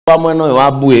mweno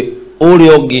wa bue uri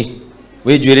ongi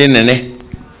wijwire nene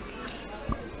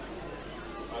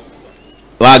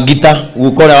wa gita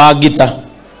gukora wa gita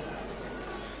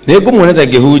ningumuonete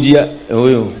ngihunjia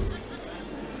uyu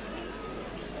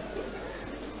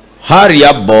hurry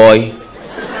up boy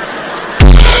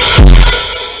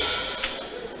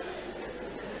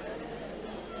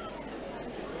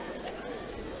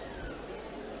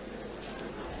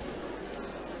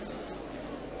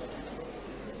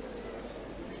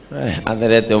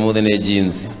atherete umuthi ni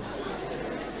jeans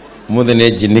umuthi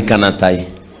ni jinika na tai.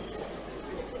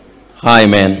 Hi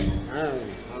man.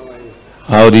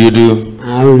 How do you do?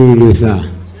 How do you do, sir?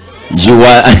 You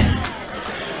are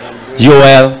you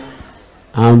well?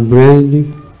 I'm blessed,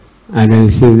 and I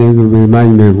say thank you very much.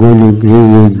 May God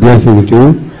increase your blessing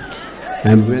too,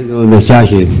 and bless all the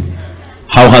churches.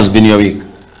 How has been your week?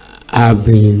 I've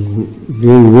been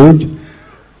doing good,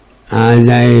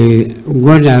 and I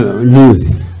got a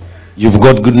news. You've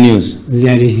got good news.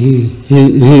 There is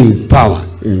healing power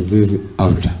in this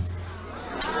altar.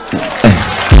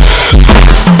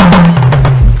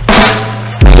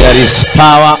 There is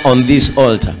power on this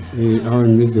altar.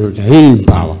 On this altar, healing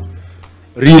power.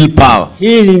 Real power.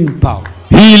 Healing power.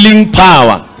 Healing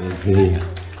power. Yes,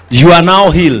 you are now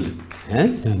healed.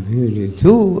 Yes, I'm healed.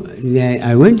 So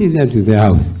I went in there to the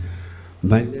house,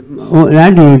 but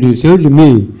landlord told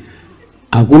me,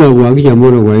 "Hakuna kuhakisha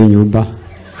moto kwa nyumba."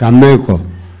 Kameko.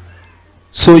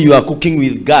 So you are cooking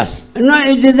with gas? No,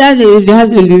 it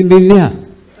hasn't been there.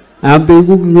 I've been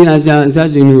cooking at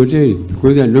such a hotel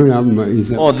because I don't have my.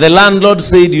 Oh, the landlord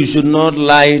said you should not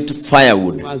light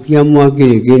firewood.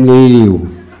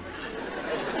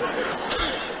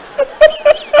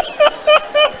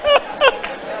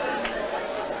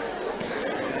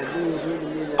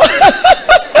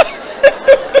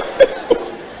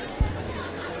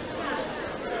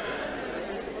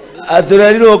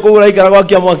 Aturariro kugura ikara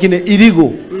gwakia mwakine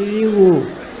irigo. Irigo.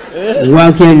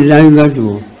 Gwakia ndanga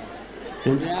tu.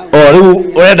 Oh,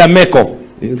 riu urenda meko.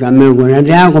 Kameko na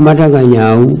ndako mataka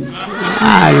nyau.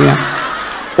 Aya.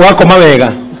 Wako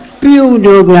mawega. Piu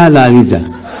ndio grada thita.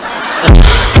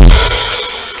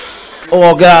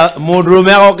 Oh, gra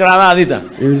mundurume agokra thita.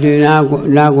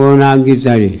 Ndako na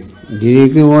ngitari.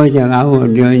 Ndiriki wocha gaho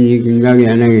ndio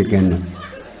nyikingagia na gikeno.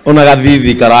 Una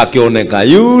gathithi karakioneka.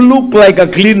 You look like a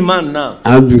clean man now.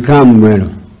 I've become well.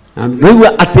 Riu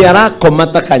ati arakoma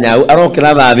takanyau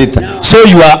arokira thita. So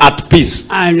you are at peace.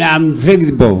 And I'm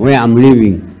flexible where I'm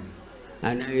living.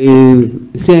 And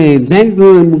I say thank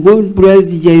you and God bless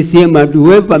Jcm to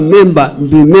whoever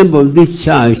be member of this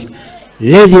church.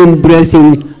 Let him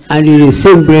blessing and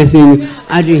receive blessing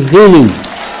and healing.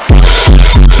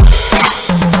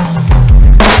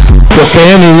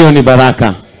 Pokeeni hiyo ni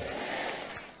baraka.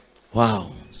 Wow.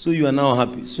 So you are now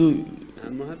happy. So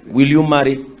I'm happy. Will you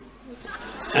marry?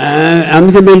 I'm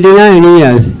 79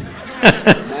 years.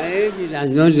 My age does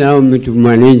not allow me to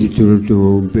manage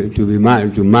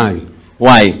to marry.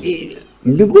 Why?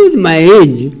 Because my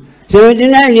age,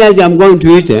 79 years I'm going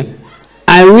to it.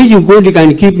 I wish God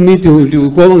can keep me to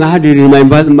go hard in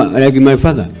like my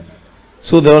father.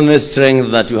 So the only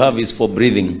strength that you have is for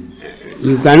breathing.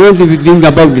 You cannot think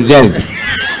about the death.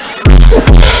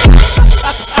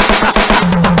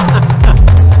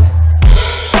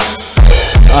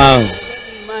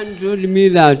 Man told me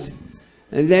that,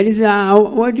 there is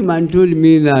what man told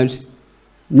me that,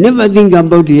 never think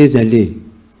about yesterday.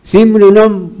 Simply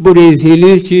nobody is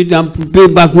healing shit and pay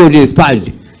back what is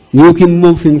past. You keep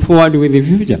moving forward with the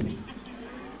future.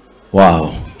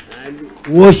 Wow. And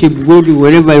worship God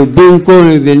wherever you bring call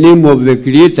the name of the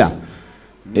Creator.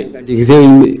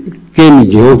 Came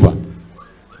Jehovah.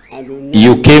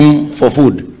 You came for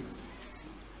food.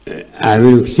 I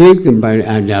will take and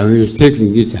I will take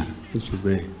the guitar.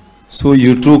 So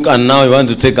you took and now you want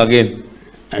to take again?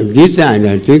 A guitar and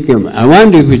I take him. I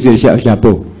wonder if it's a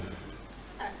chapeau.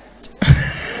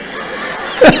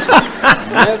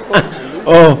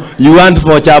 Oh, you want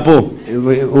for chapo?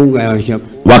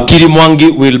 Wakili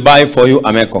Mwangi will buy for you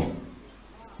a meko.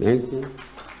 Thank you.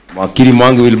 Wakili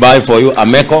Mwangi will buy for you a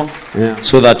meko, yeah,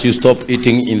 so that you stop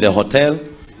eating in the hotel.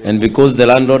 And because the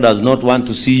landlord does not want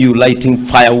to see you lighting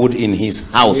firewood in his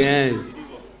house. Yes.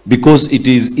 Because it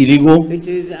is illegal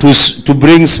to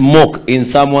bring smoke in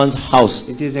someone's house.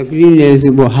 It is a cleanest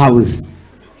house.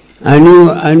 A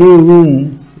new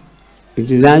room. It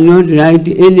does not light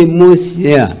any moss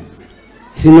there.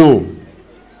 Snow.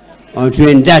 Or to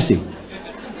industry.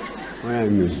 What I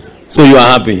mean. So you are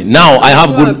happy. Now I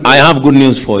have good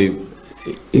news for you.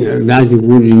 That's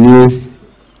good news.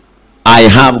 I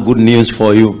have good news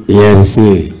for you. Yes,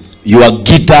 sir. Your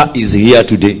guitar is here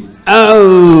today.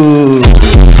 Oh.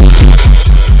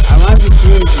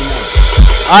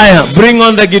 Aya, bring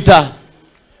on the guitar.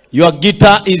 Your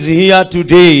guitar is here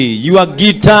today. Your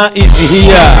guitar is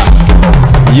here.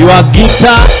 Your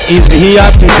guitar is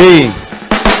here today.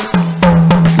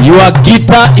 Your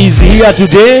guitar is here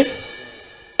today.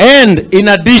 And in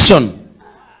addition,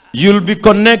 you'll be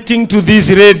connecting to this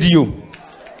radio.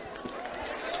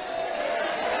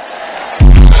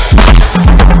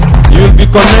 You'll be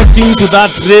connecting to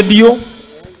that radio.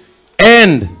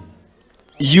 And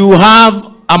you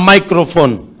have a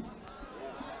microphone.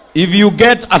 If you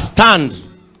get a stand,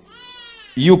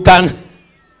 you can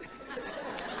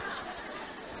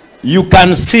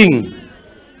sing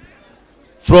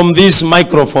from this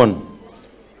microphone.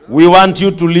 We want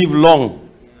you to live long.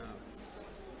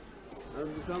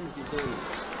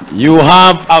 You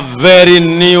have a very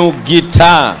new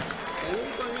guitar.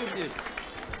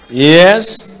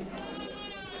 Yes.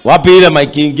 Wapi ile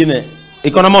mic ingine?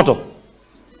 Iko na moto?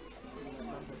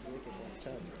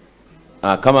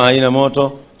 Kama haina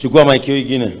moto, chukua mic hiyo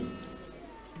ingine.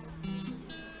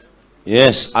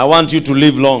 Yes, I want you to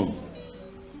live long.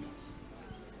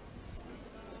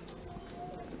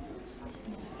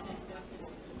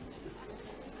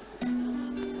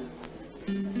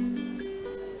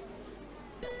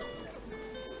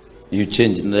 You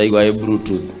change, you are a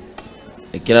Bluetooth.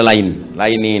 Kila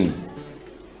line in.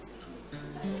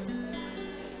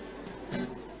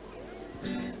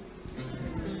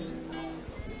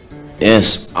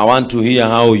 Yes, I want to hear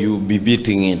how you be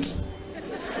beating it.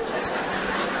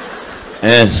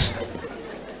 Yes.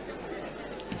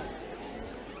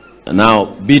 Now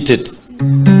beat it.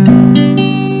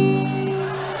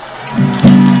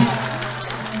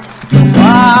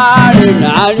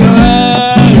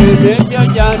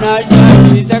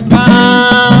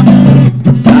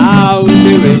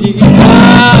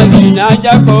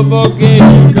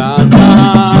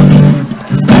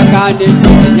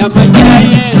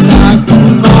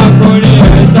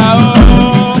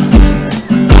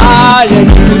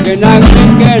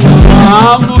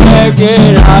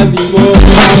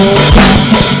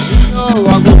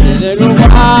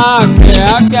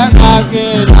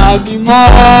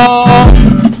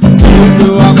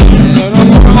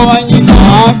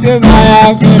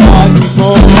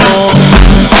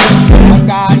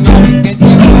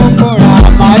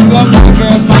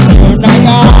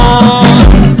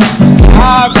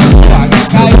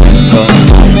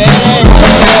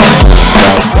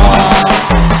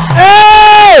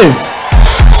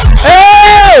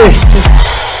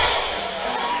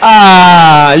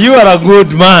 You are a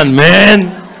good man, man.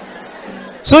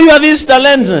 So you are this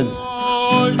talented.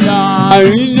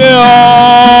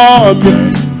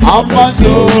 I'm a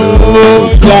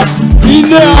soldier in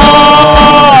the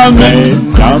army.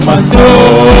 I'm a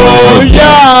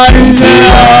soldier in the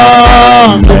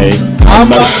army.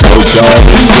 I'm a soldier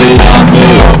in the army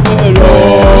of the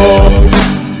Lord.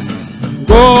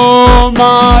 Go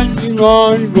marching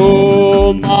on,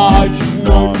 go marching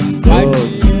on,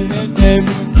 fighting the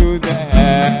devil to the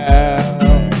hell.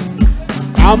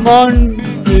 Come on,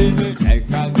 baby, like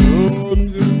a zoom.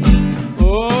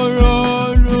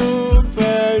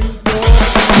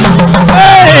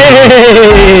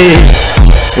 Hey!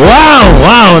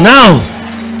 Wow, now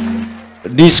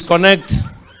disconnect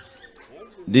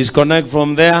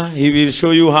from there. He will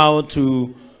show you how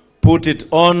to put it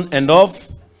on and off.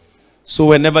 So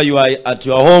whenever you are at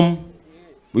your home,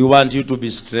 we want you to be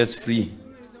stress-free.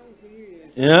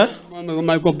 Yeah?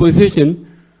 My composition,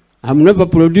 I've never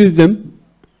produced them.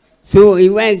 So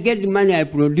if I get money, I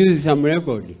produce some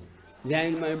record. They are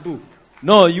in my book.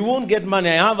 No, you won't get money.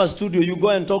 I have a studio. You go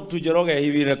and talk to Jeroge.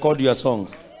 He will record your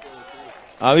songs.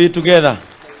 Are we together?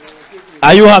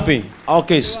 Are you happy?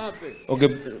 Okay.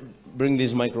 Okay, bring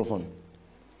this microphone.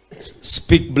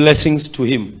 Speak blessings to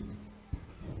him.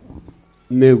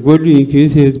 May God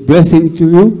increase his blessing to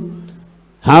you.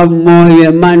 Have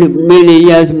more money, many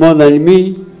years more than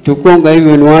me, to conquer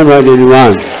even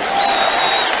 101.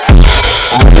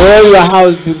 And all your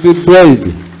house to be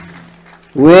blessed.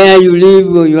 Where you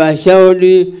live, your child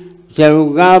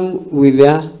shall come with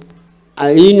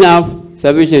enough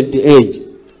sufficient age,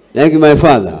 like my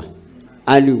father.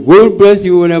 And God bless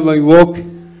you whenever you walk.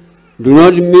 Do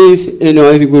not miss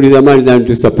any good Samaritan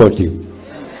to support you.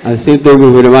 I say thank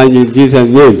you very much in Jesus'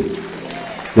 name.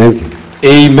 Thank you.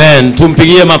 Amen.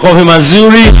 Tumpigie makofi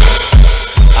mazuri.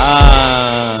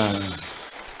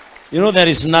 You know, there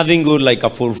is nothing good like a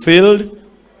fulfilled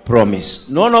promise.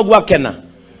 No gwa kena.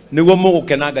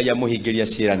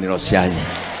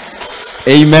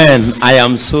 Amen. I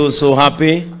am so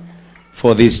happy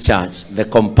for this church. The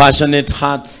compassionate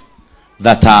hearts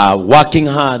that are working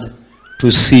hard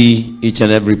to see each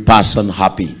and every person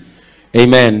happy.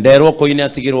 Amen. Dero ko ine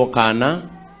atigirwo kana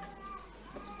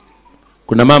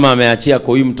Kuna mama ameachia kwa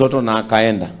huyu mtoto na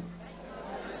akaenda.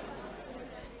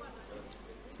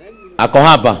 Ako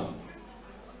hapa?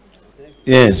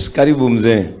 Yes, karibu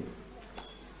mzee.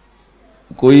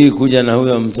 Kuja na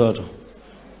huyo mtoto.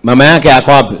 Mama yake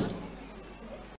ako wapi?